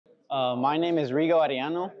My name is Rigo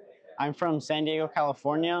Arellano. I'm from San Diego,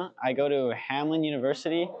 California. I go to Hamlin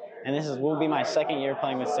University, and will be my second year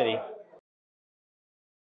playing with City.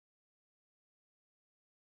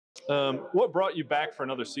 What brought you back for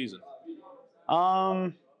another season?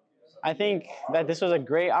 I think that this was a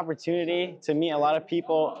great opportunity to meet a lot of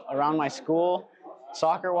people around my school,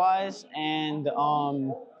 soccer-wise, and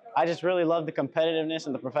I just really love the competitiveness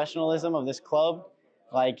and the professionalism of this club.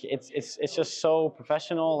 Like it's just so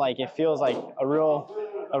professional. Like it feels like a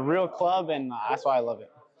real club, and that's why I love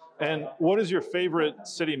it. And what is your favorite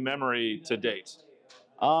City memory to date?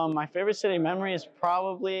 My favorite City memory is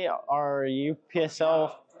probably our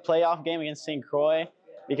UPSL playoff game against St. Croix,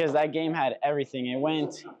 because that game had everything. It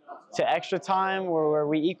went to extra time where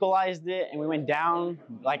we equalized it, and we went down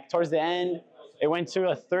like towards the end. It went to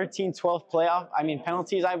a 13-12 playoff. I mean,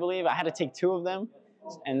 penalties, I believe. I had to take 2 of them,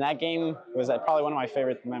 and that game was probably one of my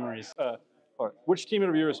favorite memories. Which team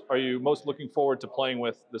of yours are you most looking forward to playing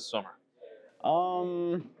with this summer?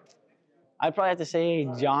 I'd probably have to say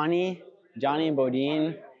Johnny and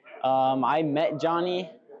Bodine. I met Johnny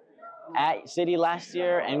at City last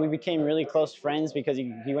year, and we became really close friends because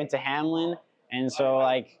he went to Hamlin, and so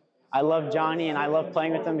like I love Johnny and I love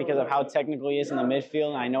playing with him because of how technical he is in the midfield,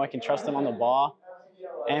 and I know I can trust him on the ball.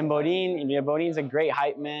 And Bodine, Bodine's a great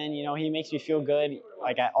hype man. You know, he makes me feel good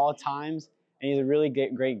like at all times, and he's a really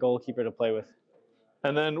great goalkeeper to play with.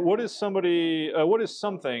 And then, what is something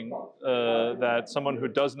that someone who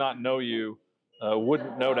does not know you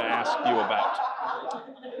wouldn't know to ask you about?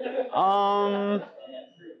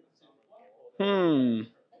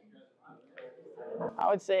 I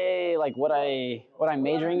would say like what I'm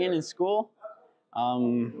majoring in school.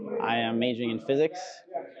 I am majoring in physics,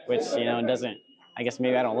 which doesn't. I guess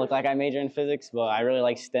maybe I don't look like I major in physics, but I really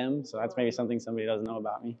like STEM, so that's maybe something somebody doesn't know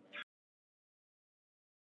about me.